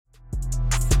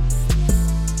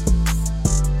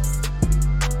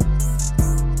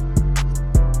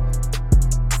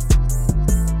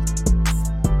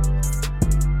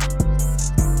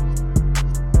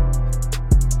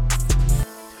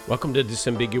Welcome to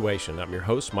Disambiguation. I'm your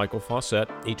host, Michael Fawcett.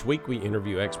 Each week we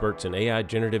interview experts in AI,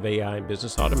 generative AI, and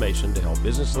business automation to help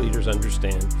business leaders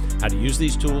understand how to use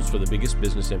these tools for the biggest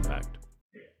business impact.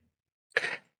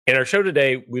 In our show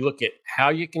today, we look at how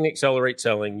you can accelerate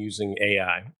selling using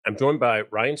AI. I'm joined by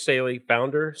Ryan Staley,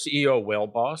 founder, CEO of Whale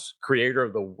Boss, creator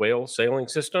of the Whale Sailing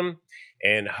System,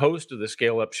 and host of the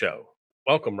Scale Up Show.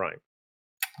 Welcome, Ryan.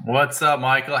 What's up,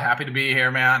 Michael? Happy to be here,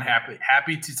 man.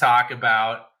 Happy to talk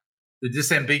about the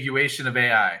disambiguation of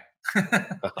AI.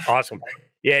 Awesome.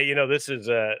 Yeah, this is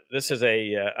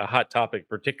a hot topic,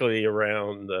 particularly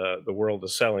around the world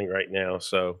of selling right now.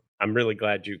 So I'm really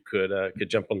glad you could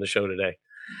jump on the show today.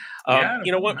 Yeah.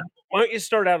 Why don't you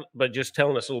start out by just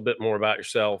telling us a little bit more about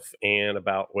yourself and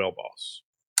about Whale Boss?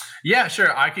 Yeah,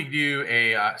 sure. I could do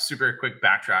a super quick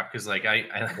backdrop because, like,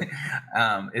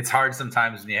 it's hard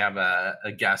sometimes when you have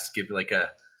a guest give like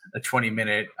a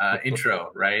 20-minute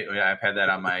intro, right? I've had that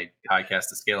on my podcast,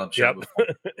 The Scale Up Show. Before.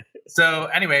 So,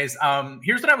 anyways,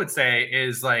 here's what I would say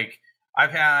is, like,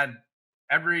 I've had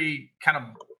every kind of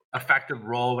effective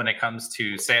role when it comes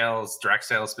to sales, direct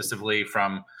sales specifically,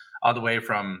 from all the way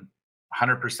from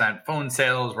 100% phone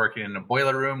sales, working in a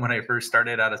boiler room when I first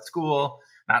started out of school,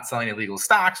 not selling illegal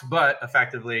stocks, but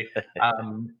effectively,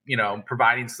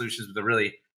 providing solutions with a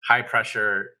really high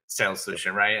pressure sales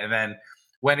solution, right? And then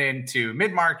went into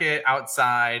mid-market,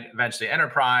 outside, eventually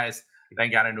enterprise,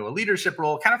 then got into a leadership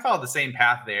role, kind of followed the same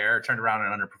path there, turned around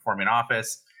an underperforming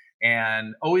office,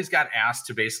 and always got asked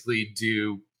to basically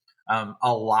do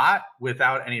a lot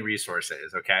without any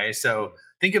resources, okay? So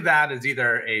think of that as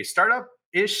either a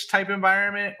startup-ish type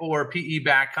environment or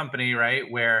PE-backed company, right?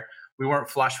 Where we weren't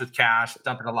flush with cash,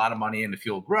 dumping a lot of money in to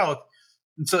fuel growth.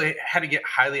 And so I had to get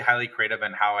highly, highly creative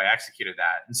in how I executed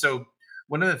that. And so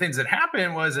one of the things that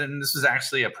happened was, and this was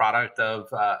actually a product of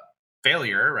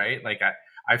failure, right? Like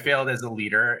I failed as a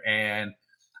leader and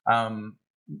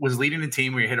was leading a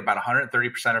team. We hit about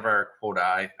 130% of our quota,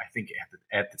 I think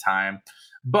at the time.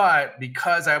 But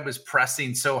because I was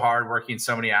pressing so hard, working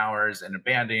so many hours and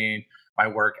abandoning my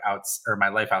work my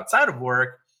life outside of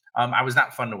work, I was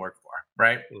not fun to work for,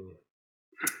 right?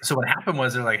 So what happened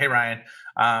was they're like, "Hey, Ryan,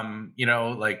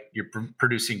 you're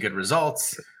producing good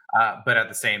results, but at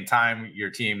the same time, your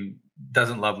team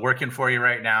doesn't love working for you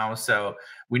right now. So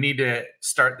we need to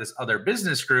start this other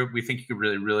business group. We think you could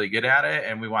really, really good at it,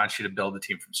 and we want you to build a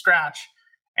team from scratch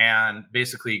and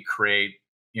basically create,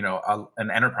 an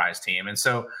enterprise team." And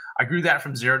so I grew that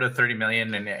from 0 to 30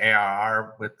 million in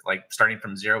ARR with starting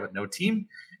from zero with no team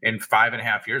in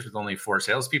 5.5 years with only 4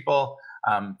 salespeople.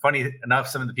 Funny enough,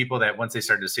 some of the people that once they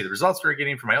started to see the results we were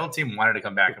getting from my old team wanted to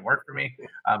come back and work for me.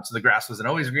 So the grass wasn't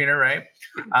always greener, right?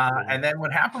 And then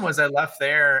what happened was I left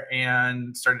there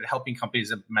and started helping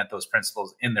companies implement those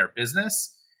principles in their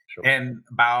business. Sure. And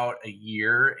about a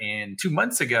year and 2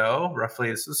 months ago, roughly,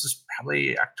 this is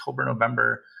probably October,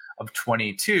 November of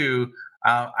 22,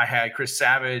 I had Chris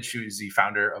Savage, who is the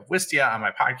founder of Wistia, on my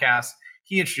podcast.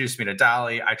 He introduced me to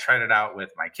DALL-E. I tried it out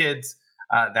with my kids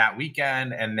that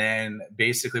weekend, and then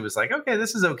basically was like, okay,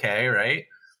 this is okay, right?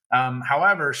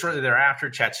 However, shortly thereafter,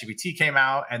 ChatGPT came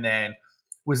out, and then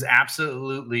was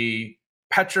absolutely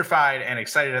petrified and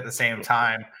excited at the same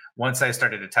time once I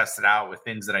started to test it out with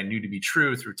things that I knew to be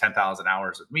true through 10,000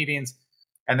 hours of meetings.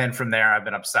 And then from there, I've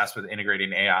been obsessed with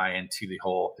integrating AI into the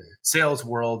whole sales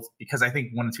world, because I think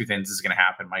one of two things is going to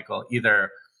happen, Michael. Either,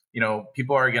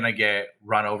 people are going to get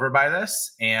run over by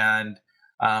this and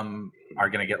are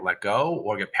going to get let go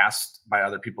or get passed by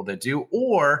other people that do,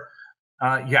 or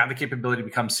you have the capability to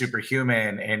become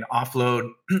superhuman and offload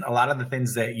a lot of the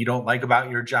things that you don't like about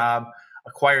your job,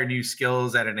 acquire new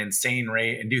skills at an insane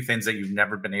rate, and do things that you've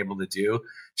never been able to do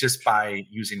just by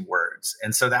using words.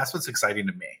 And so that's what's exciting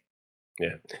to me.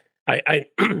 Yeah.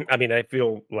 I mean, I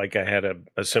feel like I had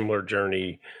a similar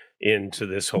journey into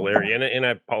this whole area, and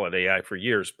I've followed AI for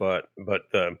years, but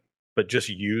just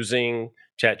using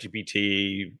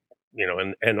ChatGPT,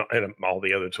 and all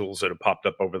the other tools that have popped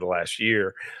up over the last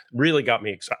year really got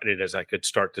me excited as I could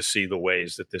start to see the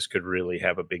ways that this could really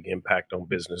have a big impact on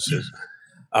businesses.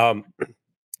 I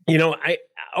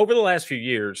over the last few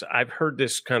years, I've heard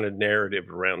this kind of narrative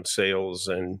around sales,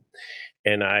 and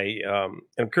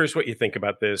I'm curious what you think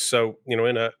about this. So,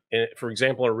 for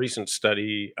example, a recent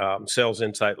study, Sales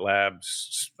Insight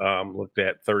Labs looked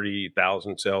at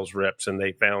 30,000 sales reps, and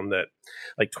they found that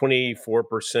like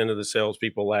 24% of the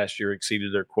salespeople last year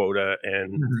exceeded their quota,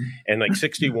 and like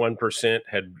 61%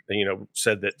 had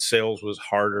said that sales was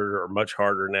harder or much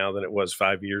harder now than it was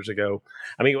 5 years ago.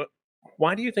 I mean,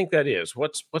 why do you think that is?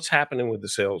 What's happening with the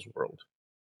sales world?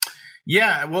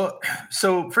 Yeah, well,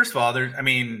 so first of all, I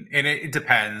mean, and it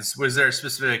depends. Was there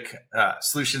specific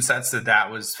solution sets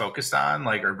that was focused on,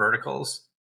 like, or verticals?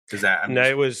 Is that I'm No,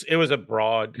 just it was a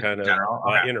broad just kind in of general?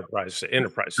 Okay. enterprise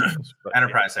sales, but yeah.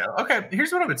 Enterprise sale. Okay,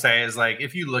 here's what I would say is, like,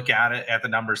 if you look at it at the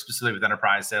numbers specifically with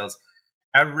enterprise sales,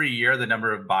 every year the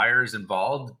number of buyers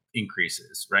involved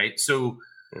increases, right? So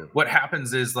Mm, what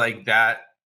happens is, like, that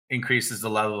increases the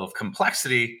level of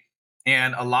complexity,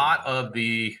 and a lot of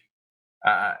the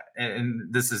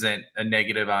and this isn't a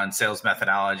negative on sales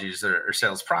methodologies or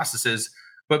sales processes,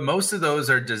 but most of those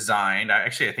are designed.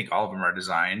 Actually, I think all of them are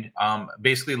designed,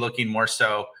 basically looking more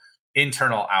so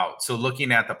internal out. So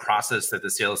looking at the process that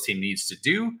the sales team needs to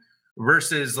do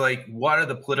versus, like, what are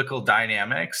the political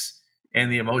dynamics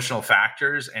and the emotional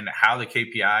factors and how the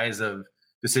KPIs of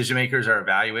decision makers are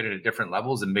evaluated at different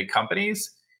levels in big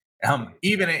companies.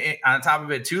 Even on top of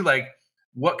it too, like,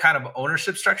 what kind of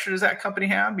ownership structure does that company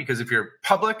have? Because if you're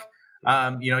public,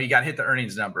 you got to hit the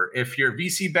earnings number. If you're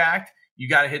VC backed, you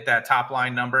got to hit that top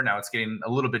line number. Now it's getting a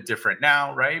little bit different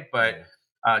now, right? But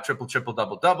mm, triple, triple,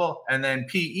 double, double. And then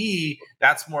PE,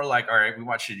 that's more like, all right, we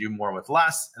want you to do more with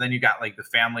less. And then you got, like, the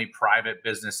family private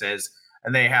businesses,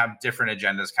 and they have different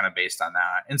agendas kind of based on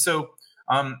that. And so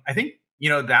I think,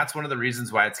 that's one of the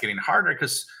reasons why it's getting harder,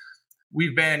 because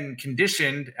we've been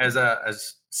conditioned as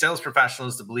sales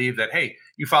professionals to believe that, hey,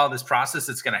 you follow this process,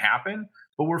 it's going to happen.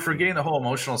 But we're forgetting the whole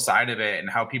emotional side of it and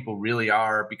how people really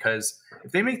are, because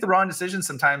if they make the wrong decision,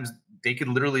 sometimes they could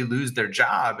literally lose their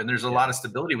job, and there's a yeah. lot of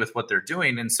stability with what they're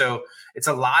doing. And so it's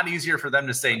a lot easier for them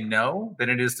to say no than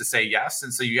it is to say yes.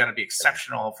 And so you got to be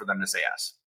exceptional for them to say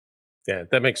yes. Yeah,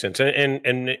 that makes sense,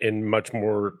 and much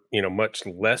more, much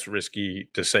less risky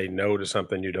to say no to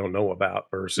something you don't know about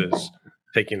versus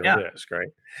taking a Yeah, risk, right?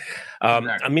 I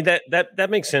exactly. mean that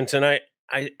makes sense, and I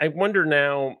wonder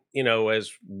now,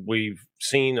 as we've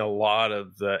seen a lot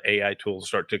of the AI tools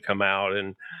start to come out,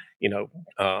 and you know,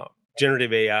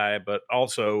 generative AI, but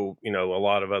also a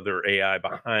lot of other AI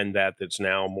behind that that's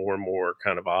now more and more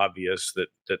kind of obvious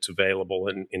that's available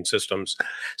in systems.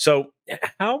 So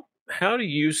how do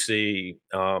you see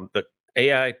the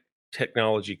AI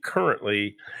technology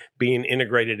currently being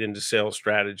integrated into sales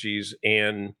strategies,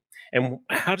 and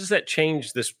how does that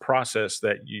change this process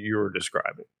that you're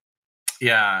describing?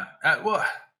 Yeah. Well,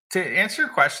 to answer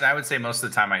your question, I would say most of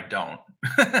the time I don't.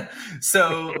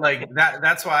 So, like,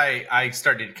 that's why I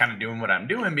started kind of doing what I'm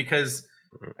doing, because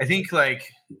Mhm. I think,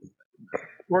 like,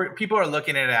 where people are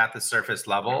looking at it at the surface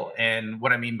level. And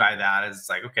what I mean by that is,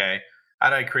 like, okay, how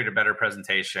do I create a better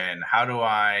presentation? How do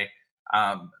I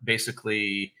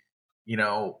basically, you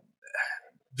know,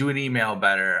 do an email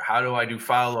better? How do I do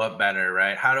follow up better?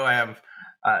 Right? How do I have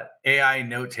AI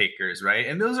note takers? Right?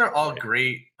 And those are all Right.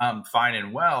 great, fine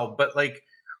and well, but, like,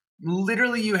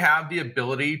 literally you have the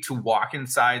ability to walk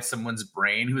inside someone's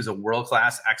brain who's a world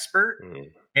class expert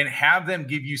Mm, and have them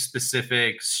give you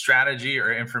specific strategy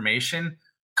or information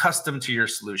custom to your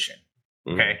solution.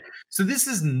 Okay. mm, So this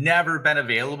has never been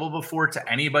available before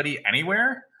to anybody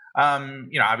anywhere.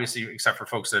 Obviously, except for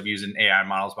folks that have using AI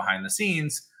models behind the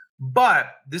scenes. But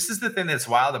this is the thing that's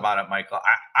wild about it, Michael.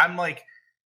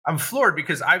 I'm floored,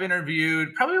 because I've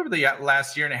interviewed probably over the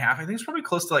last year and a half, I think it's probably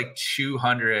close to like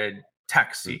 200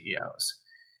 tech mm, CEOs.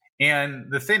 And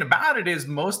the thing about it is,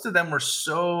 most of them were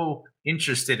so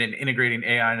interested in integrating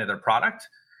AI into their product,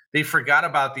 they forgot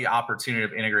about the opportunity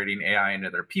of integrating AI into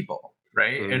their people,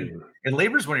 right? mm, And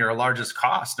labor is one of your largest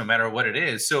costs, no matter what it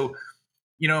is. So,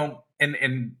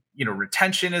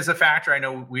 retention is a factor. I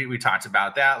know we talked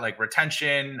about that, like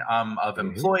retention of mhm,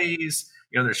 employees.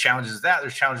 There's challenges with that.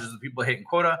 There's challenges with people hitting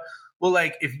quota. Well,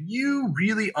 like, if you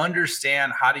really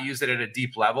understand how to use it at a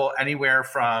deep level, anywhere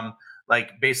from,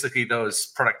 like, basically those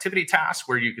productivity tasks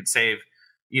where you could save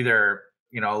either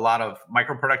a lot of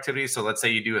micro productivity. So let's say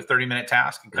you do a 30-minute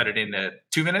task and cut mm, it into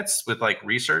 2 minutes with, like,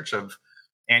 research of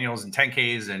annuals and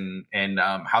 10Ks and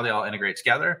how they all integrate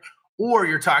together, or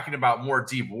you're talking about more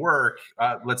deep work,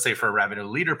 let's say for a revenue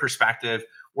leader perspective,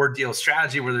 or deal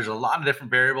strategy where there's a lot of different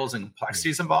variables and mm.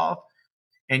 complexities involved,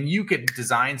 and you could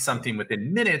design something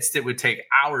within minutes that would take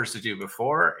hours to do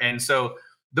before. And so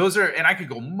those are, and I could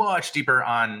go much deeper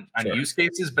on Sure. use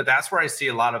cases, but that's where I see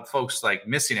a lot of folks, like,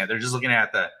 missing it. They're just looking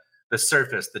at the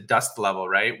surface, the dust level,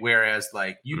 right? Whereas,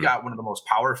 like, you Mm. got one of the most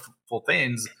powerful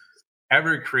things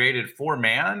ever created for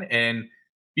man. And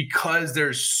because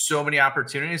there's so many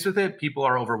opportunities with it, people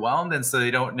are overwhelmed. And so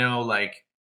they don't know, like,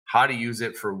 how to use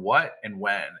it for what and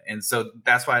when. And so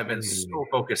that's why I've been Mm. so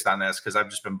focused on this, because I've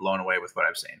just been blown away with what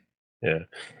I've seen. Yeah.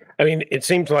 I mean, it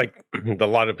seems like a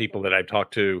lot of people that I've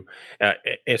talked to,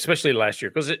 especially last year,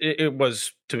 because it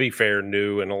was, to be fair,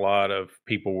 new, and a lot of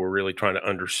people were really trying to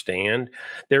understand.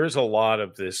 There is a lot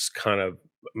of this kind of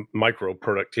micro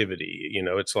productivity.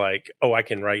 It's like, oh, I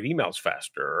can write emails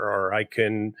faster, or I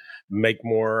can make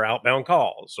more outbound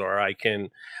calls, or I can,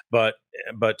 but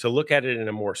to look at it in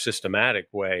a more systematic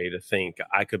way, to think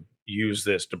I could use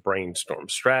this to brainstorm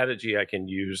strategy, I can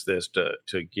use this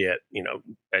to get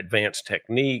advanced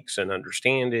techniques and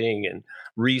understanding and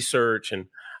research. And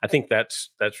I think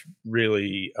that's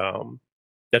really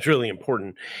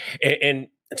important. And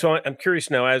so I'm curious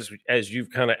now, as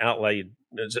you've kind of outlaid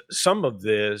some of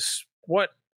this, what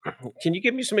can you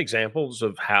give me some examples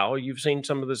of how you've seen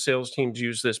some of the sales teams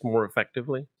use this more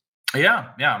effectively? Yeah,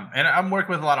 yeah. And I'm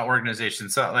working with a lot of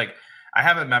organizations. So like I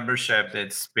have a membership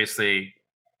that's basically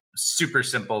super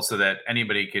simple so that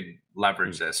anybody could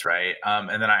leverage Mm, this, right?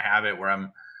 And then I have it where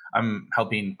I'm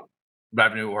helping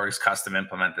revenue orgs custom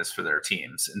implement this for their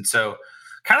teams. And so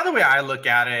kind of the way I look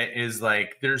at it is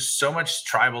like there's so much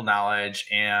tribal knowledge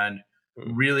and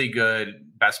mm, really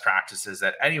good best practices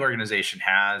that any organization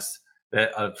has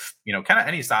that of kind of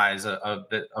any size of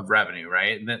revenue,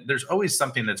 right? And then there's always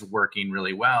something that's working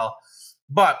really well.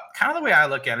 But kind of the way I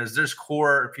look at it is there's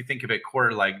core, if you think of it,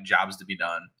 core like jobs to be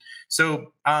done.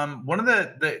 So one of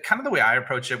the kind of the way I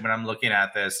approach it when I'm looking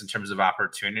at this in terms of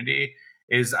opportunity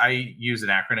is I use an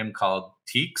acronym called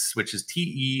TEAKS, which is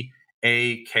TEAKS.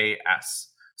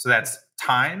 So that's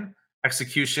time,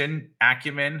 execution,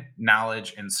 acumen,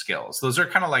 knowledge, and skills. Those are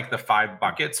kind of like the 5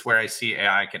 buckets where I see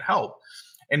AI can help.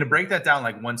 And to break that down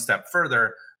like one step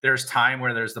further, there's time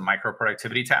where there's the micro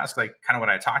productivity task, like kind of what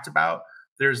I talked about.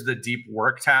 There's the deep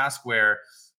work task where,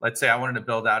 let's say I wanted to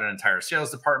build out an entire sales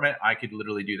department. I could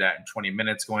literally do that in 20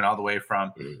 minutes, going all the way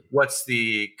from mm, what's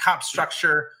the comp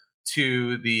structure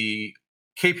to the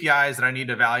KPIs that I need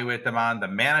to evaluate them on, the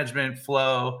management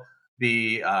flow,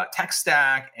 the tech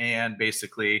stack, and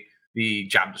basically the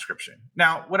job description.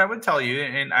 Now, what I would tell you,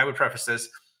 and I would preface this,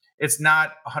 it's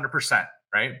not 100%,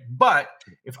 right? But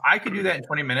if I could do that in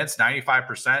 20 minutes,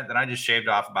 95%, then I just shaved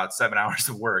off about 7 hours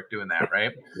of work doing that,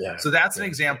 right? yeah. So that's an Yeah.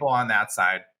 example on that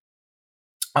side.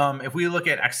 If we look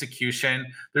at execution,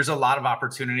 there's a lot of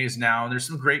opportunities now, and there's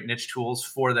some great niche tools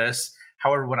for this.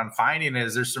 However, what I'm finding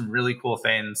is there's some really cool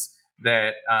things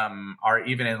that are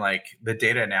even in like the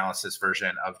data analysis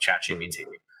version of Mm, ChatGPT,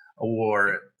 or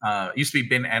it used to be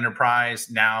Bin Enterprise.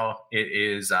 Now it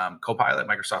is Copilot,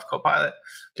 Microsoft Copilot.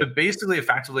 yep. But basically,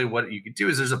 effectively, what you could do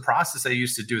is there's a process I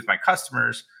used to do with my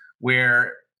customers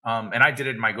where, and I did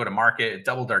it in my go to market, it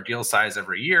doubled our deal size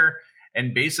every year.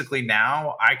 And basically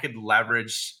now I could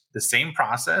leverage the same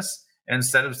process. And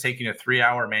instead of taking a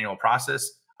 3-hour manual process,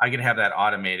 I can have that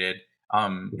automated,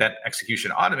 Mm, that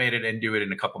execution automated and do it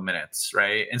in a couple minutes.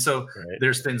 Right. And so right.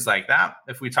 there's things like that.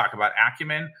 If we talk about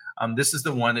acumen, this is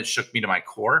the one that shook me to my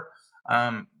core.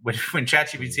 When Mm.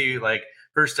 ChatGPT like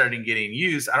first started getting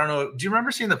used, I don't know. Do you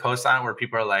remember seeing the post on it where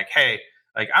people are like, hey,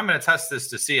 like I'm going to test this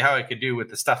to see how it could do with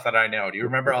the stuff that I know. Do you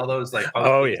remember all those like posts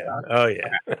Oh that you yeah. saw? Oh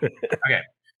yeah. Okay.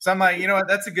 So I'm like, you know what?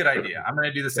 That's a good idea. I'm going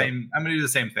to do the Yep. same. I'm going to do the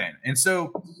same thing. And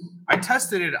so I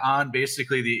tested it on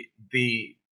basically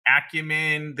the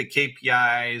acumen, the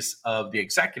KPIs of the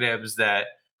executives that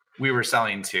we were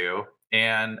selling to.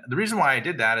 And the reason why I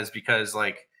did that is because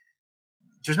like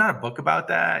there's not a book about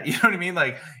that. You know what I mean?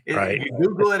 Like if Right. you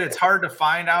Google it, it's hard to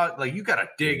find out. Like you got to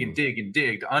dig and Mm, dig and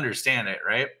dig to understand it,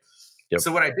 right? yep.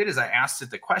 So what I did is I asked it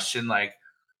the question like,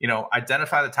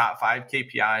 identify the top 5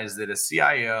 KPIs that a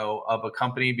CIO of a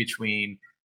company between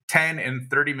 10 and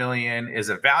 30 million is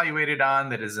evaluated on,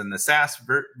 that is in the SaaS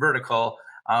vertical,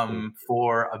 Mm,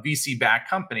 for a VC backed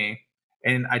company,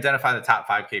 and identify the top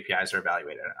 5 KPIs are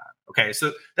evaluated on. Okay,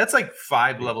 so that's like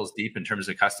 5 mm, levels deep in terms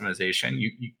of customization.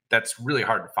 That's really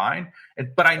hard to find,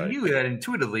 but I right. knew that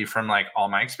intuitively from like all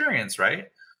my experience, right?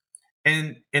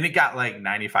 And it got like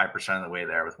 95% of the way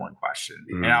there with one question.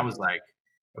 And I Mm. was like,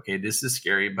 okay, this is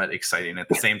scary but exciting at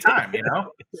the same time, you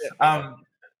know? Yeah. Um,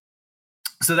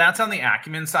 so that's on the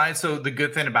acumen side. So the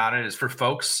good thing about it is for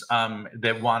folks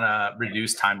that want to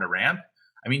reduce time to ramp.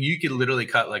 I mean, you could literally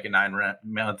cut like a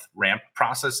 9-month ramp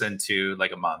process into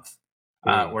like a month,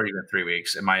 Mm, or even 3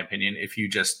 weeks, in my opinion, if you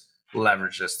just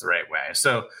leverage this the right way.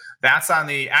 So that's on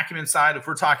the acumen side. If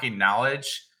we're talking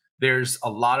knowledge, there's a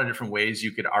lot of different ways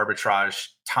you could arbitrage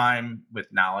time with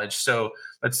knowledge. So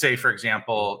let's say, for mm,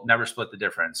 example, Never Split the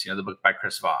Difference, the book by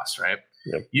Chris Voss, right?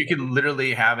 yep. You can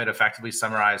literally have it effectively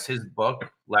summarize his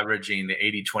book leveraging the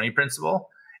 80-20 principle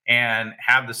and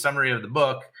have the summary of the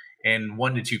book in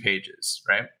 1 to 2 pages,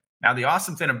 right? Now, the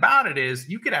awesome thing about it is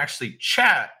you could actually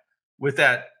chat with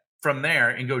that from there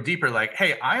and go deeper, like,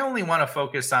 hey, I only want to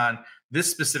focus on this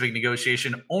specific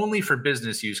negotiation only for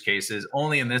business use cases,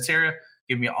 only in this area.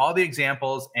 Give me all the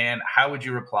examples and how would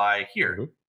you reply here? Mhm.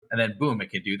 And then boom, it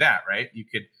can do that, right? You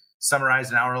could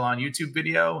summarize an hour long YouTube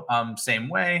video, same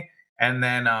way. And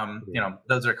then,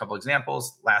 those are a couple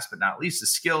examples. Last but not least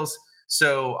is skills.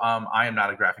 So I am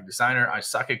not a graphic designer. I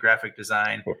suck at graphic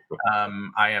design.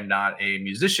 I am not a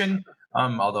musician,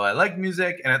 although I like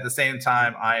music. And at the same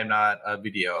time, I am not a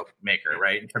video maker,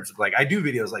 right? In terms of like, I do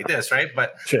videos like this, right?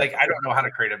 But Sure. like, I don't know how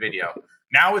to create a video.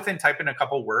 Now, within typing a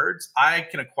couple words, I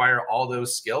can acquire all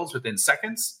those skills within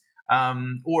seconds.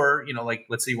 Or, like,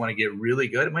 let's say you want to get really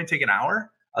good. It might take an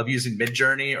hour of using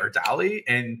Midjourney or DALL-E.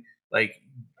 And like,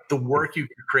 the work you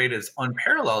can create is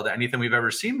unparalleled to anything we've ever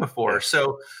seen before.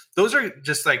 So those are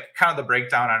just like kind of the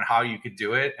breakdown on how you could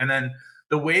do it. And then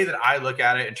the way that I look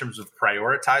at it in terms of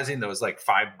prioritizing those like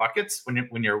 5 buckets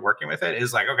when you're working with it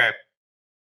is like, okay,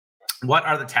 what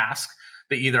are the tasks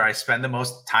that either I spend the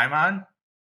most time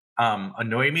on,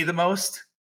 annoy me the most,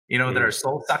 that are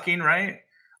soul sucking, right?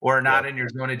 Or not in your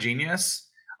zone of genius.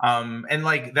 And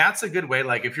like, that's a good way.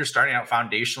 Like if you're starting out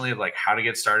foundationally of like how to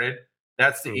get started,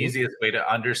 that's the easiest way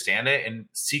to understand it and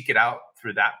seek it out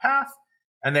through that path.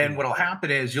 And then what'll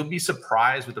happen is you'll be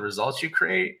surprised with the results you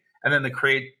create. And then the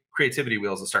creativity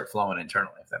wheels will start flowing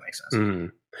internally, if that makes sense.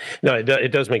 Mhm. No,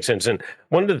 it does make sense. And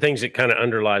one of the things that kind of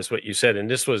underlies what you said, and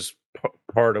this was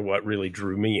part of what really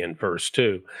drew me in first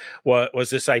too,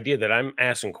 was this idea that I'm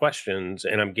asking questions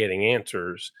and I'm getting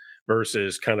answers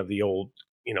versus kind of the old,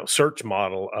 search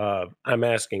model of I'm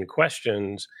asking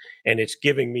questions and it's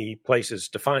giving me places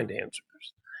to find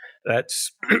answers.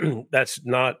 That's that's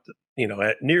not,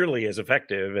 nearly as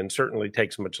effective and certainly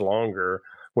takes much longer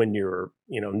when you're,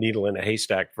 needle in a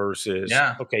haystack versus,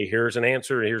 Yeah. okay, here's an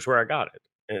answer, here's where I got it.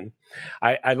 And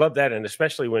I love that. And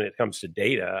especially when it comes to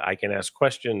data, I can ask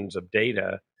questions of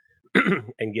data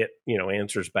and get,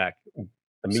 answers back So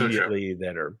true. immediately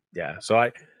that are, yeah. So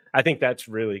I think that's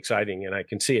really exciting and I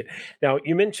can see it. Now,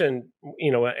 you mentioned,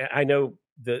 I know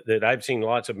that I've seen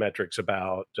lots of metrics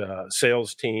about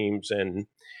sales teams and,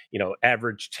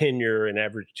 average tenure, and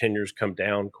average tenures come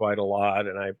down quite a lot.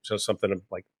 And I saw something of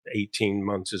like 18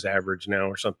 months is average now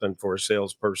or something for a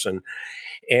salesperson.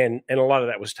 And a lot of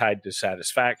that was tied to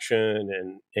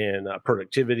satisfaction and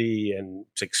productivity and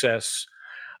success,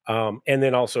 and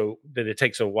then also that it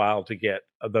takes a while to get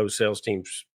those sales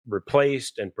teams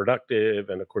replaced and productive,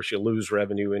 and of course you lose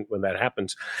revenue when that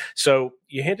happens. So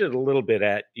you hinted a little bit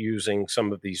at using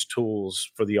some of these tools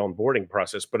for the onboarding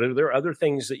process, but are there other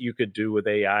things that you could do with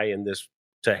AI in this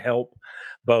to help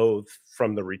both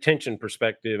from the retention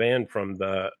perspective and from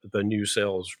the new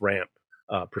sales ramp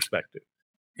perspective?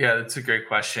 Yeah, that's a great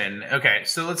question. Okay,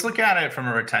 so let's look at it from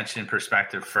a retention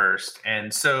perspective first.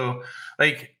 And so,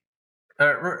 like,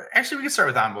 actually, we can start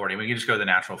with onboarding. We can just go the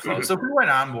natural flow. So, if we went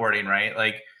onboarding, right?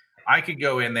 Like, I could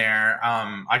go in there.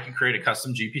 I could create a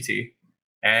custom GPT,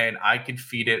 and I could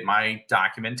feed it my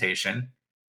documentation,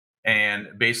 and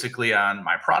basically on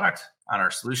my product, on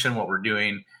our solution, what we're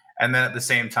doing. And then at the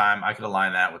same time, I could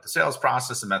align that with the sales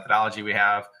process and methodology we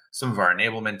have, some of our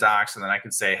enablement docs. And then I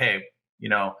could say, hey,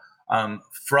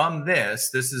 from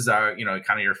this is our,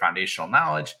 kind of your foundational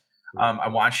knowledge. I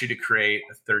want you to create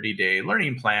a 30-day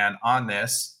learning plan on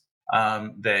this,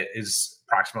 that is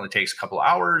approximately takes a couple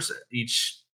hours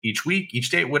each week,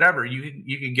 each day, whatever.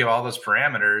 You can give all those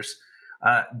parameters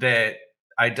that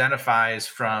identifies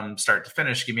from start to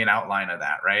finish. Give me an outline of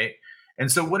that, right?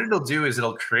 And so what it'll do is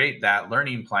it'll create that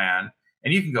learning plan,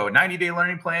 and you can go 90-day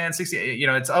learning plan, 60.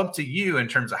 It's up to you in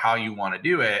terms of how you want to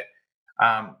do it.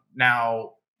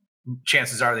 Now,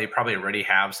 chances are they probably already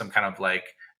have some kind of like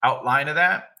outline of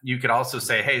that. You could also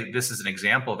say, hey, this is an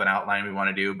example of an outline we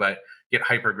want to do, but get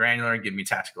hyper granular and give me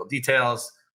tactical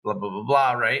details, blah, blah, blah,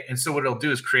 blah, right? And so what it'll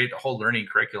do is create a whole learning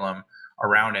curriculum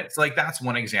around it. So like that's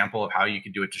one example of how you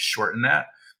can do it to shorten that.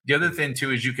 The other thing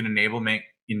too is you can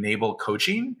enable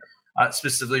coaching,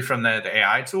 specifically from the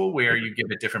AI tool, where you give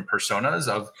it different personas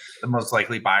of the most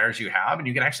likely buyers you have, and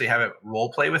you can actually have it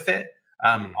role play with it,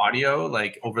 audio,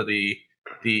 like over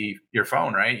your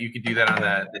phone, right? You could do that on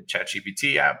the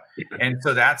ChatGPT app. And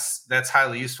so that's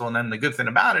highly useful. And then the good thing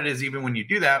about it is even when you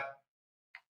do that,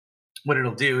 what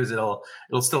it'll do is it'll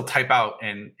still type out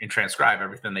and transcribe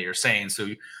everything that you're saying. So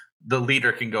the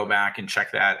leader can go back and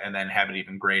check that and then have it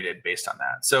even graded based on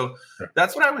that. So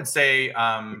that's what I would say.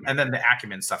 And then the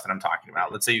acumen stuff that I'm talking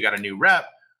about. Let's say you got a new rep,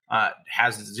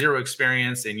 has zero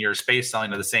experience in your space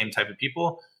selling to the same type of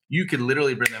people. You could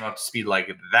literally bring them up to speed like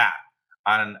that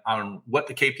on what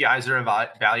the KPIs are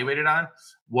evaluated on,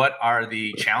 what are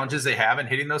the challenges they have in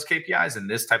hitting those KPIs in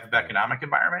this type of economic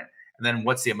environment, and then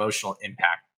what's the emotional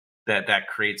impact that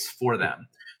creates for them.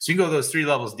 So you can go those 3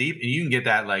 levels deep, and you can get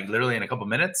that like literally in a couple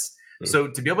minutes. So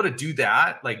to be able to do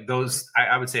that, like those,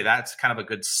 I would say that's kind of a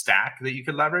good stack that you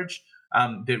could leverage,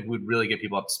 that would really get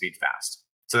people up to speed fast.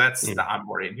 So that's the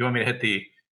onboarding. Do you want me to hit the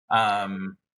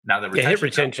now the retention? Yeah, hit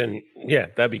retention. Yeah,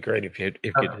 that'd be great if you could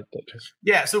hit that.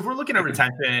 Yeah. So if we're looking at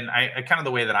retention, I kind of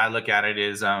the way that I look at it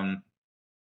is, and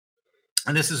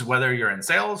this is whether you're in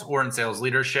sales or in sales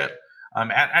leadership,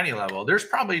 at any level, there's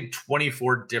probably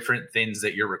 24 different things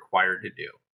that you're required to do,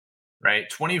 right?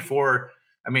 24,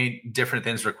 I mean, different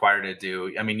things required to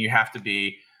do. I mean, you have to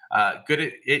be good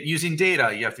at using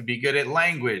data. You have to be good at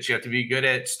language. You have to be good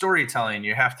at storytelling.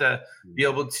 You have to be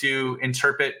able to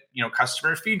interpret,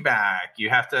 customer feedback. You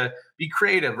have to be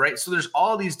creative, right? So there's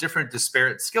all these different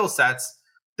disparate skill sets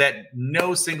that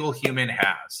no single human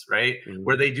has, right?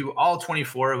 Where they do all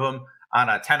 24 of them on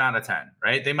a 10 out of 10,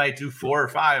 right? They might do 4 or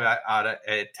 5 out of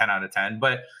 10 out of 10,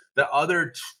 but the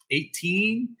other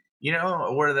 18,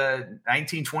 or the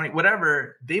 19, 20,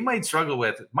 whatever, they might struggle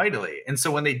with mightily. And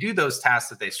so when they do those tasks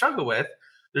that they struggle with,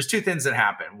 there's 2 things that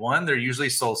happen. One, they're usually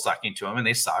soul sucking to them and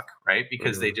they suck, right?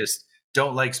 Because they just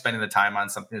don't like spending the time on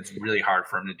something that's really hard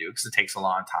for them to do because it takes a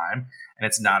long time and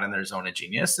it's not in their zone of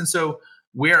genius. And so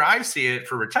where I see it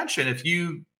for retention, if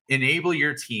you enable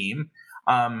your team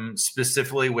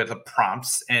specifically with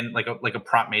prompts and like a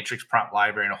prompt matrix, prompt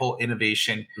library, and a whole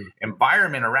innovation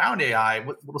environment around AI,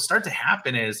 what will start to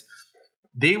happen is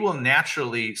they will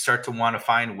naturally start to want to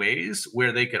find ways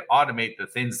where they could automate the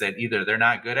things that either they're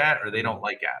not good at or they don't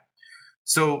like at.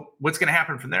 So what's going to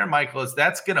happen from there, Michael, is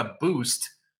that's going to boost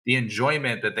the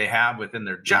enjoyment that they have within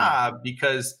their job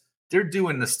because they're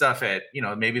doing the stuff at,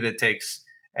 maybe that takes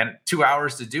 2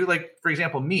 hours to do. Like, for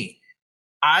example, me.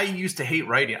 I used to hate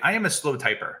writing. I am a slow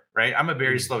typer, right? I'm a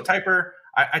very slow typer.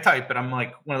 I type, but I'm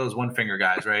like one of those one finger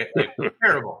guys, right? Like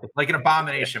terrible, like an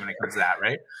abomination when it comes to that,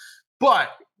 right? But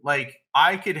like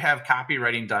I could have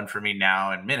copywriting done for me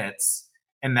now in minutes,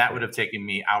 and that would have taken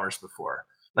me hours before.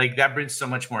 Like that brings so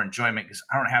much more enjoyment because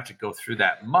I don't have to go through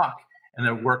that muck, and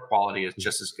the work quality is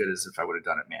just as good as if I would have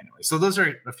done it manually. So those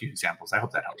are a few examples. I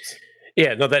hope that helps.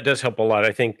 Yeah, no, that does help a lot.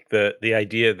 I think the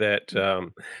idea that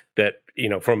that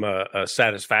from a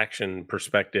satisfaction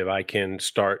perspective, I can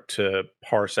start to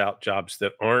parse out jobs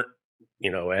that aren't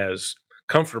as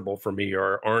comfortable for me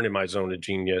or aren't in my zone of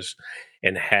genius,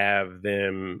 and have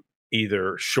them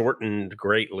either shortened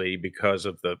greatly because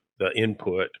of the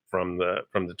input from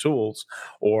the tools,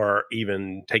 or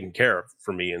even taken care of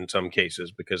for me in some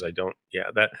cases because I don't.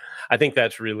 Yeah, that I think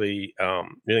that's really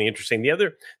really interesting. The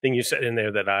other thing you said in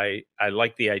there that I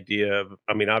like the idea of.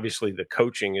 I mean, obviously the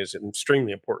coaching is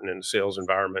extremely important in the sales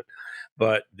environment,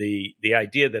 but the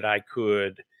idea that I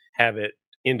could have it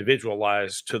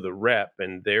individualized to the rep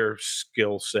and their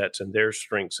skill sets and their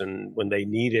strengths, and when they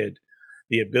needed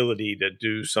the ability to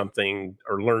do something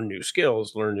or learn new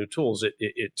skills, learn new tools,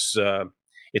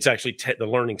 it's actually the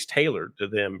learning's tailored to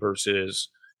them versus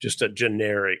just a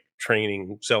generic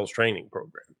sales training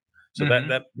program. So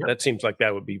that seems like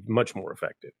that would be much more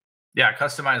effective. Yeah,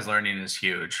 customized learning is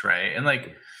huge, right? And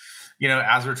like,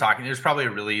 as we're talking, there's probably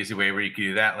a really easy way where you could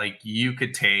do that. Like you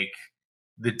could take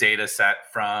the data set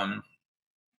from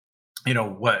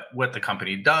what the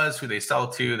company does, who they sell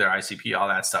to, their ICP, all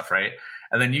that stuff, right?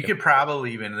 And then you could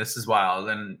probably even, this is wild,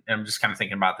 and I'm just kind of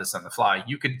thinking about this on the fly,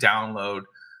 you could download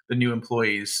the new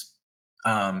employees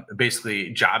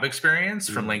basically job experience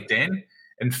from LinkedIn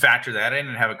and factor that in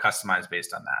and have it customized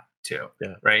based on that too.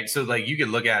 Yeah. Right. So like you could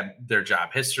look at their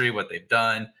job history, what they've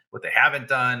done, what they haven't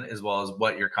done, as well as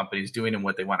what your company's doing and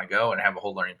what they want to go, and have a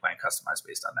whole learning plan customized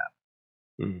based on that.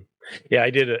 Yeah, I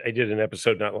did an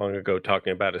episode not long ago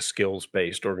talking about a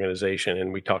skills-based organization,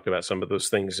 and we talked about some of those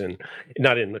things, and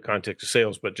not in the context of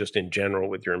sales, but just in general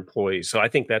with your employees. So I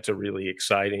think that's a really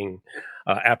exciting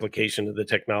application of the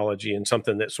technology, and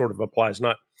something that sort of applies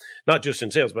not just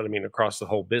in sales, but I mean across the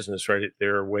whole business. Right?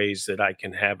 There are ways that I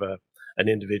can have an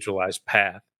individualized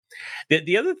path.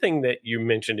 The other thing that you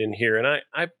mentioned in here, and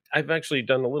I've actually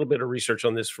done a little bit of research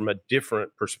on this from a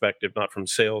different perspective, not from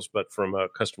sales, but from a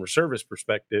customer service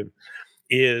perspective,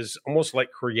 is almost like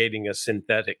creating a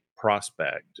synthetic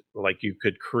prospect. Like you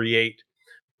could create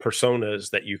personas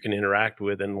that you can interact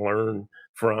with and learn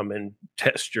from and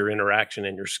test your interaction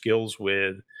and your skills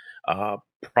with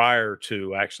prior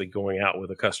to actually going out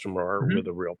with a customer or with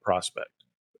a real prospect.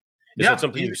 Is that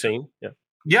something you've seen? Yeah.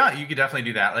 Yeah, you could definitely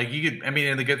do that. Like you could, I mean,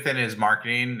 and the good thing is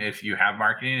marketing, if you have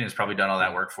marketing, it's probably done all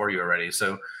that work for you already.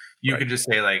 So you could just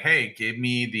say like, hey, give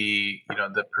me the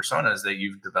personas that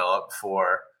you've developed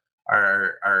for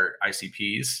our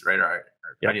ICPs, right? Our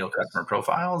Yep. ideal customer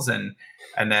profiles, and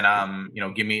then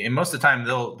give me. And most of the time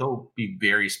they'll be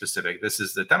very specific. This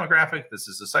is the demographic. This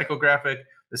is the psychographic.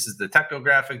 This is the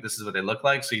technographic. This is what they look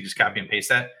like. So you just copy and paste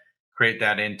that, create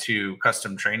that into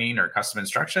custom training or custom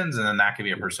instructions, and then that could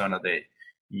be a persona that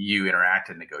you interact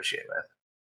and negotiate with.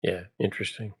 Yeah,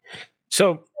 interesting.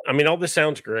 So, I mean, all this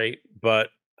sounds great, but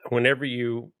whenever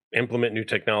you implement new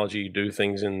technology, you do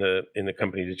things in the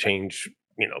company to change,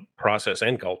 process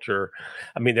and culture.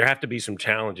 I mean, there have to be some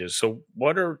challenges. So,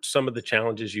 what are some of the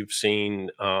challenges you've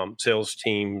seen sales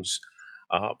teams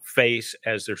face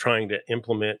as they're trying to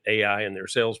implement AI in their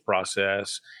sales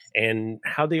process, and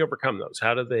how they overcome those?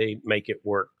 How do they make it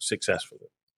work successfully?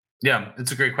 Yeah,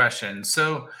 it's a great question.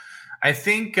 So I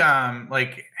think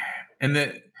in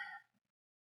the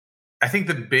I think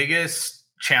the biggest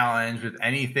challenge with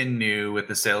anything new with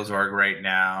the sales org right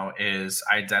now is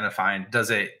identifying, does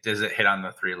it hit on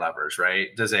the three levers, right?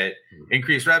 Does it Mhm.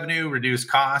 increase revenue, reduce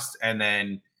cost, and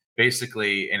then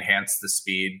basically enhance the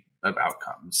speed of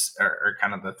outcomes, or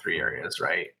kind of the three areas,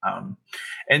 right?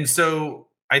 And so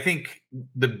I think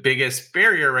the biggest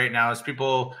barrier right now is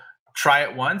people try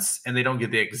it once and they don't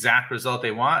get the exact result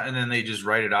they want, and then they just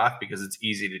write it off because it's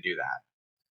easy to do that.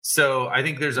 So I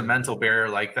think there's a mental barrier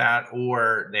like that,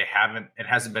 or it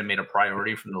hasn't been made a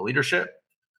priority from the leadership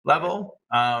Right. level.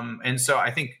 And so I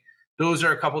think those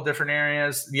are a couple different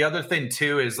areas. The other thing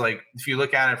too is, like, if you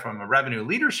look at it from a revenue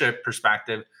leadership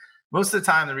perspective, most of the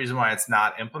time the reason why it's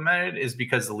not implemented is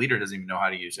because the leader doesn't even know how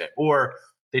to use it, or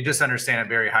they just understand at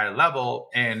very high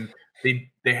level, and they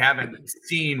haven't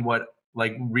seen what,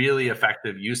 like, really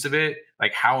effective use of it,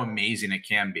 like how amazing it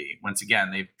can be. Once again,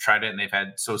 they've tried it and they've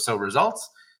had so results.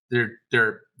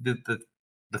 They're the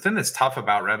thing that's tough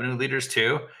about revenue leaders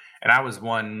too, and I was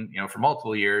one, for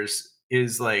multiple years,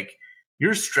 is like,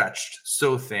 you're stretched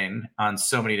so thin on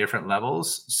so many different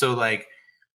levels. So, like,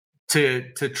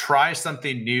 to try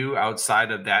something new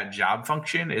outside of that job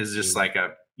function is just Mhm. like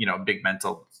a, big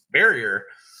mental barrier.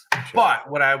 Sure. But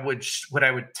what I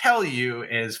would tell you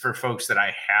is, for folks that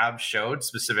I have showed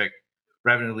specific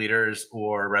revenue leaders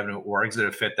or revenue orgs that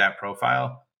have fit that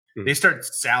profile, Mhm. they start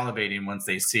salivating once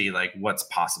they see, like, what's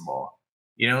possible.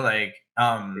 Like,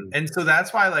 Mhm. and so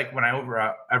that's why, like, when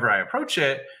ever I approach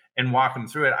it and walk them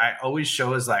through it, I always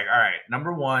show is like, all right,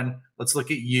 number one, let's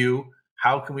look at you.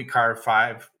 How can we carve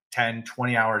 5, 10,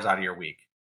 20 hours out of your week?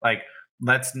 Like,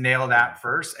 let's nail Mhm. that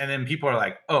first. And then people are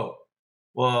like, oh,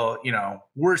 well,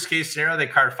 worst case scenario, they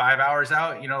carve 5 hours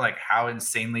out, like how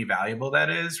insanely valuable that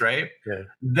is, right? Yeah.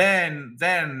 Then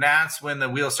that's when the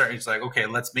wheels start. It's like, okay,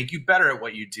 let's make you better at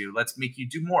what you do. Let's make you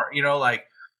do more, like,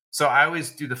 so I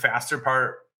always do the faster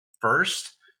part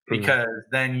first, Mhm. because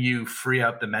then you free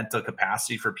up the mental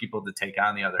capacity for people to take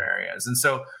on the other areas. And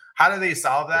so how do they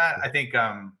solve that? I think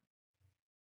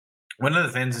one of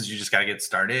the things is, you just got to get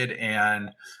started.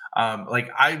 And like,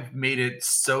 I've made it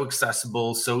so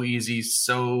accessible, so easy,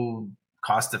 so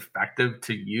cost effective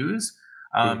to use.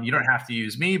 Mhm. You don't have to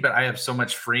use me, but I have so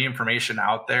much free information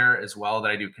out there as well that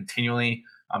I do continually.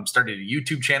 Started a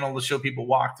YouTube channel to show people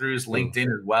walkthroughs, Mhm. LinkedIn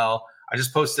as well. I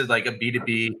just posted like a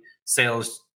B2B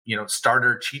sales,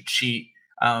 starter cheat sheet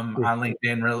Mhm. on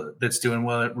LinkedIn, that's doing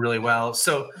really well.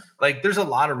 So, like, there's a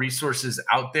lot of resources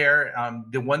out there.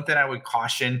 The one thing I would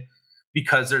caution,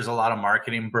 because there's a lot of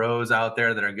marketing bros out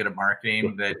there that are good at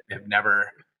marketing that have never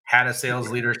had a sales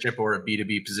leadership or a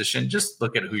B2B position, just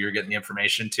look at who you're getting the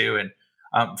information to and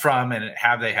from, and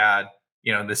have they had,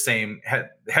 the same,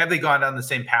 have they gone down the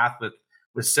same path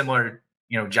with similar,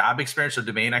 job experience or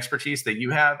domain expertise that you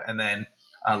have, and then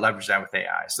leverage that with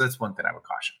AI. So that's one thing I would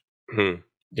caution. Mhm.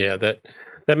 Yeah,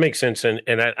 that makes sense, and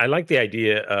I like the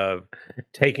idea of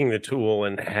taking the tool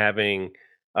and having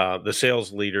the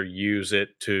sales leader use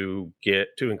it to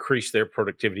increase their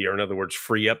productivity, or in other words,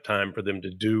 free up time for them to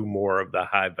do more of the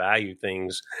high value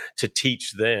things, to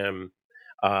teach them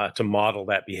to model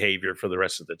that behavior for the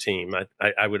rest of the team.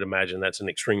 I would imagine that's an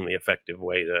extremely effective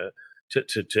way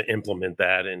to implement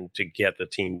that and to get the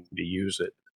team to use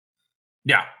it.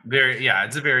 Yeah,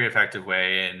 it's a very effective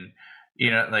way. And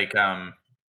like,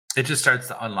 it just starts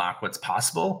to unlock what's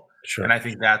possible. And Sure. I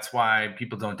think that's why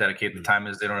people don't dedicate the Mm. time,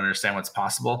 is they don't understand what's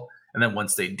possible. And then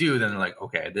once they do, then they're like,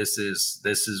 okay, this is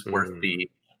worth Mhm.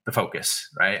 the focus,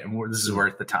 right? And this is Mm.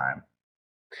 worth the time.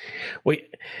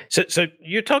 Wait, so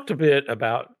you talked a bit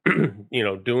about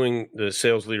doing the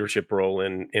sales leadership role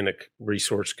in a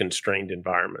resource constrained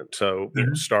environment. So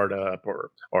Mhm. startup,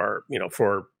 or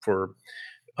for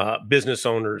business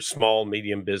owners, small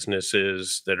medium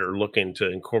businesses that are looking to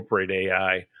incorporate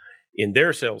AI in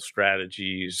their sales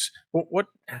strategies. What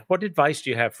advice do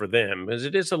you have for them? Because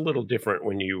it is a little different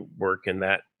when you work in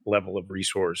that level of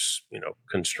resource,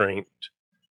 constraint?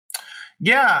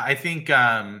 Yeah, I think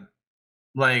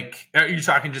like, are you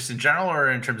talking just in general or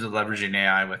in terms of leveraging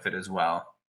AI with it as well?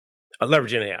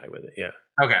 Leveraging AI with it, yeah.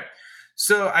 Okay.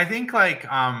 So I think like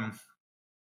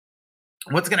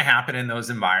what's going to happen in those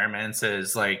environments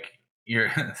is like you're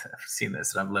I've seen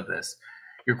this and I've lived this.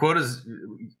 Your quotas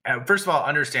first of all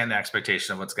understand the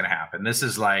expectation of what's going to happen. Mhm.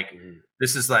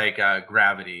 This is like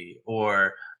gravity,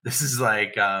 or this is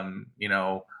like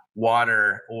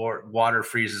water, or water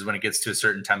freezes when it gets to a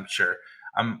certain temperature.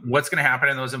 What's going to happen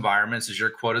in those environments is your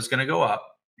quota is going to go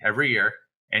up every year,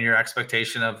 and your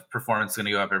expectation of performance is going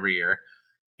to go up every year,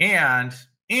 and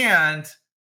and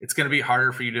it's going to be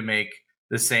harder for you to make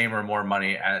the same or more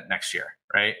money at next year,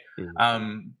 right?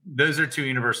 Mhm. Those are two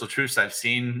universal truths I've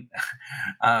seen.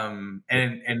 And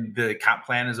the comp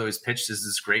plan is always pitched as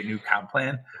this great new comp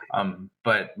plan,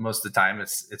 but most of the time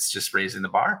it's just raising the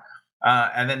bar.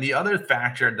 And then the other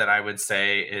factor that I would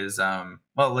say is,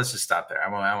 well, let's just stop there. I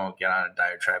won't get on a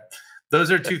diatribe.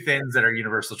 Those are two things that are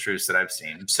universal truths that I've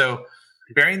seen. So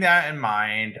bearing that in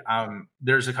mind,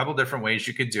 there's a couple different ways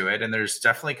you could do it, and there's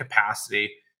definitely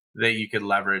capacity that you could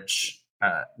leverage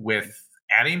with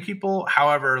adding people.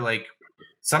 However, like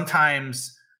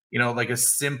sometimes, like a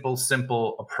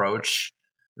simple approach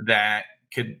that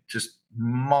could just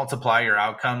multiply your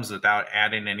outcomes without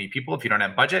adding any people if you don't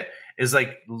have budget is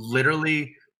like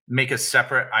literally make a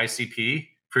separate ICP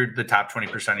for the top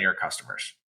 20% of your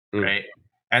customers, Mm. right?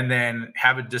 And then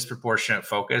have a disproportionate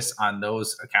focus on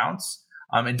those accounts.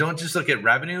 And don't just look at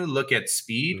revenue, look at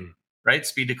speed, Mm. right?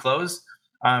 Speed to close.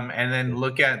 And then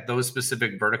look at those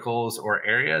specific verticals or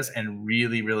areas and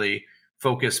really, really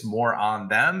focus more on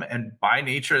them. And by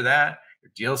nature of that,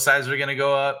 your deal size are going to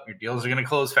go up, your deals are going to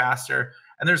close faster.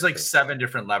 And there's like 7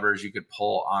 different levers you could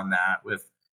pull on that with,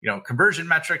 conversion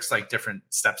metrics, like different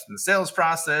steps in the sales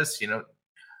process,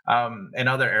 and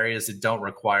other areas that don't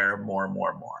require more and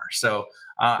more and more. So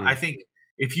I Mm. think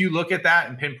if you look at that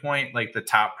and pinpoint like the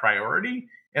top priority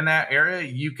in that area,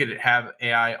 you could have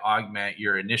AI augment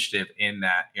your initiative in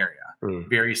that area Mm.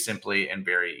 very simply and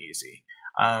very easy.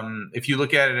 If you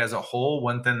look at it as a whole,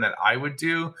 one thing that I would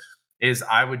do is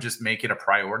I would just make it a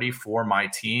priority for my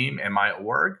team and my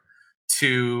org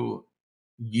to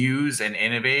use and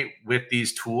innovate with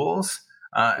these tools.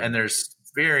 And Mm. there's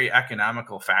very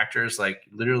economical factors, like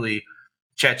literally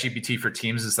ChatGPT for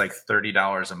Teams is like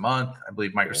 $30 a month. I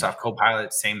believe Yeah. Microsoft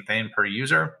Copilot, same thing per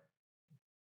user.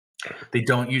 They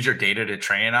don't use your data to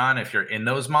train on if you're in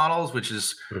those models, which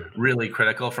is Mm. really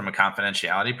critical from a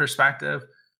confidentiality perspective.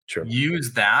 Sure.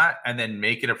 Use that and then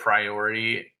make it a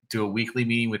priority. Do a weekly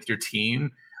meeting with your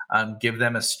team. Give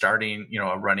them a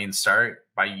running start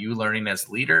by you learning as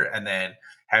leader, and then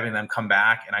having them come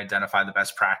back and identify the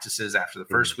best practices after the Mm.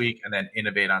 first week, and then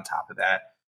innovate on top of that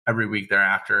every week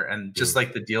thereafter. And just Mm.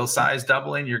 like the deal size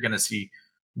doubling, you're going to see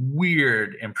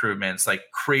weird improvements, like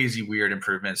crazy weird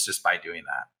improvements, just by doing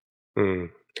that.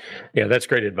 Mm. Yeah, that's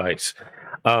great advice.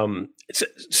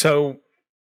 So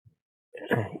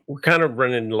we're kind of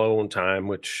running low on time,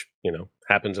 which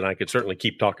happens, and I could certainly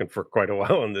keep talking for quite a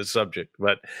while on this subject.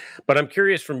 But I'm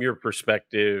curious from your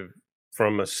perspective,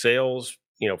 from a sales,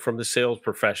 from the sales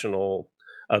professional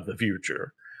of the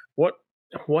future, what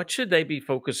what should they be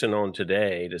focusing on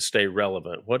today to stay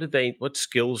relevant? What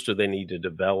skills do they need to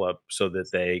develop so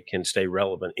that they can stay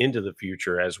relevant into the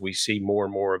future as we see more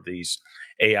and more of these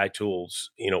AI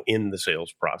tools, in the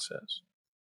sales process?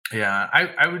 Yeah,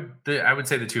 I would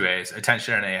say the two A's,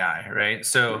 attention and AI, right?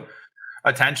 So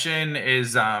attention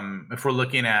is if we're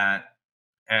looking at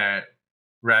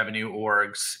revenue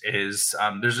orgs, is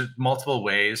there's multiple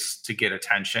ways to get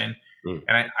attention, Mm.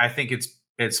 and I think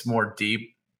it's more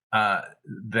deep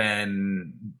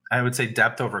than, I would say,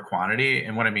 depth over quantity.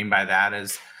 And what I mean by that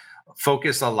is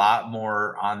focus a lot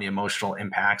more on the emotional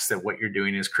impacts that what you're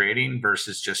doing is creating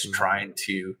versus just Mhm. trying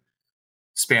to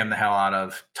spam the hell out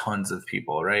of tons of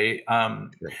people, right? Sure.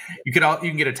 You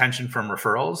can get attention from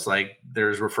referrals. Like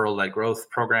there's referral led growth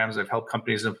programs that help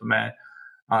companies implement.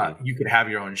 Mm. You could have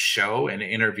your own show and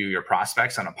interview your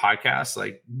prospects on a podcast,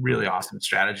 like really Mm. awesome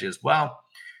strategy as well.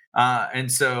 And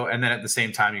then at the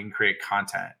same time, you can create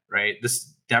content, right?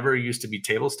 This never used to be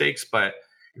table stakes, but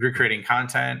if you're creating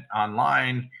content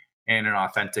online in an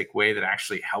authentic way that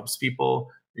actually helps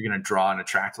people, you're going to draw and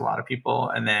attract a lot of people.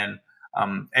 And then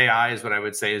AI is what I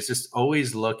would say is just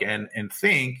always look and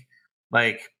think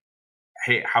like,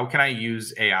 hey, how can I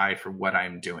use AI for what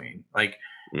I'm doing? Like,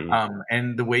 Mm.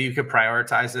 and the way you could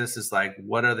prioritize this is like,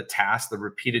 what are the tasks, the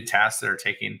repeated tasks that are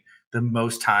taking the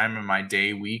most time in my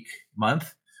day, week,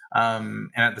 month? And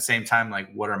at the same time, like,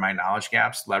 what are my knowledge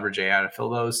gaps? Leverage AI to fill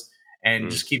those. and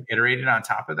Mm. just keep iterating on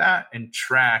top of that and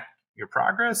track your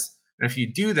progress. And if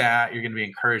you do that, you're going to be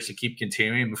encouraged to keep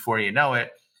continuing. Before you know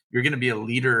it, you're going to be a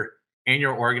leader in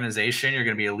your organization. You're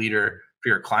going to be a leader for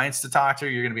your clients to talk to.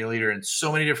 You're going to be a leader in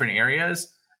so many different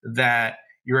areas that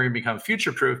you're going to become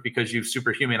future proof because you've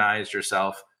superhumanized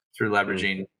yourself through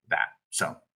leveraging that.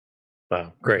 So,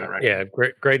 Wow, great. Yeah,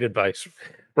 great advice.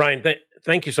 Ryan,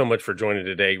 thank you so much for joining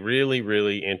today. Really,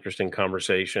 really interesting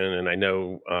conversation, and I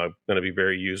know going to be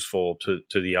very useful to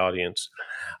the audience.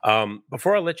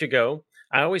 Before I let you go,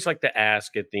 I always like to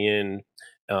ask at the end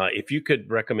if you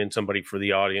could recommend somebody for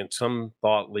the audience, some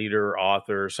thought leader,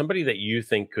 author, somebody that you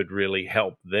think could really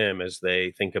help them as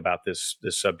they think about this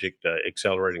subject,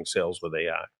 accelerating sales with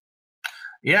AI.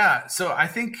 Yeah. So I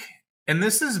think, and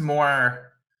this is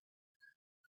more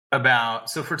about,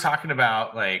 so if we're talking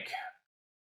about like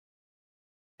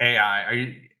AI, are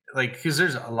you like, because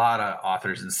there's a lot of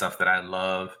authors and stuff that I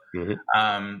love. Hmm.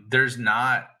 There's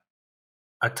not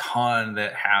a ton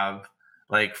that have,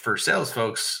 like, for sales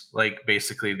folks, like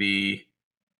basically the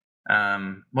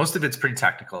most of it's pretty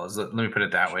technical, let me put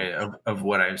it that Sure. way, of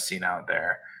what I've seen out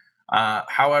there.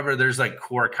 However, there's like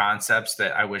core concepts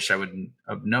that I wish I would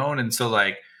have known. And so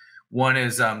like one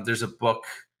is there's a book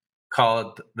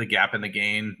called The Gap in the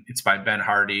Gain. It's by Ben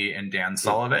Hardy and Dan Mm.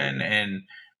 Sullivan, and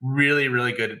really,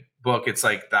 really good book. It's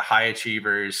like the high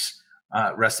achievers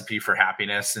recipe for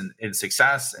happiness and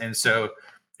success. And so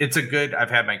it's a good, I've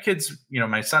had my kids,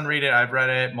 my son read it. I've read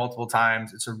it multiple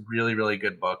times. It's a really, really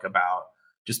good book about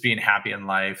just being happy in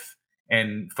life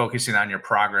and focusing on your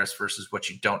progress versus what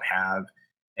you don't have.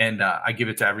 And I give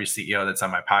it to every CEO that's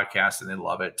on my podcast, and they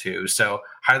love it too. So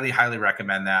highly, highly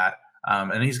recommend that.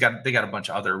 And they got a bunch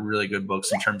of other really good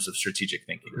books in terms of strategic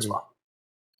thinking as Mm. well.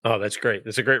 Oh, that's great.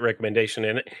 That's a great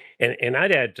recommendation, and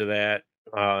I'd add to that,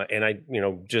 and I,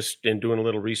 just in doing a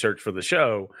little research for the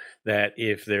show, that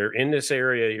if they're in this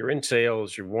area, you're in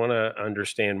sales, you want to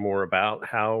understand more about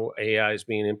how AI is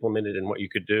being implemented and what you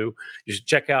could do, you should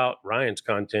check out Ryan's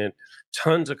content.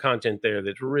 Tons of content there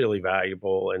that's really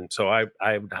valuable, and so I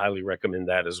would highly recommend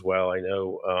that as well. I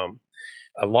know.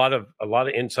 A lot of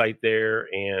insight there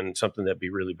and something that'd be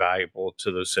really valuable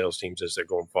to those sales teams as they're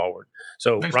going forward.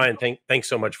 So Thanks. Ryan, thanks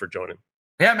so much for joining.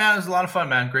 Yeah, man, it was a lot of fun,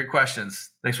 man. Great questions.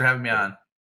 Thanks for having me on.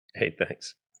 Hey,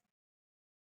 thanks.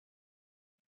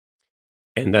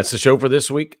 And that's the show for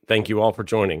this week. Thank you all for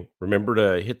joining. Remember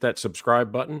to hit that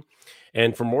subscribe button.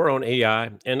 And for more on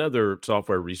AI and other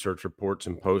software research reports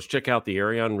and posts, check out the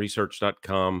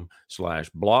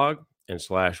arionresearch.com/blog and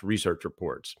 /research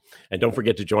reports. And don't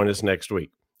forget to join us next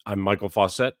week. I'm Michael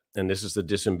Fawcett, and this is the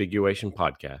Disambiguation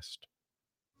Podcast.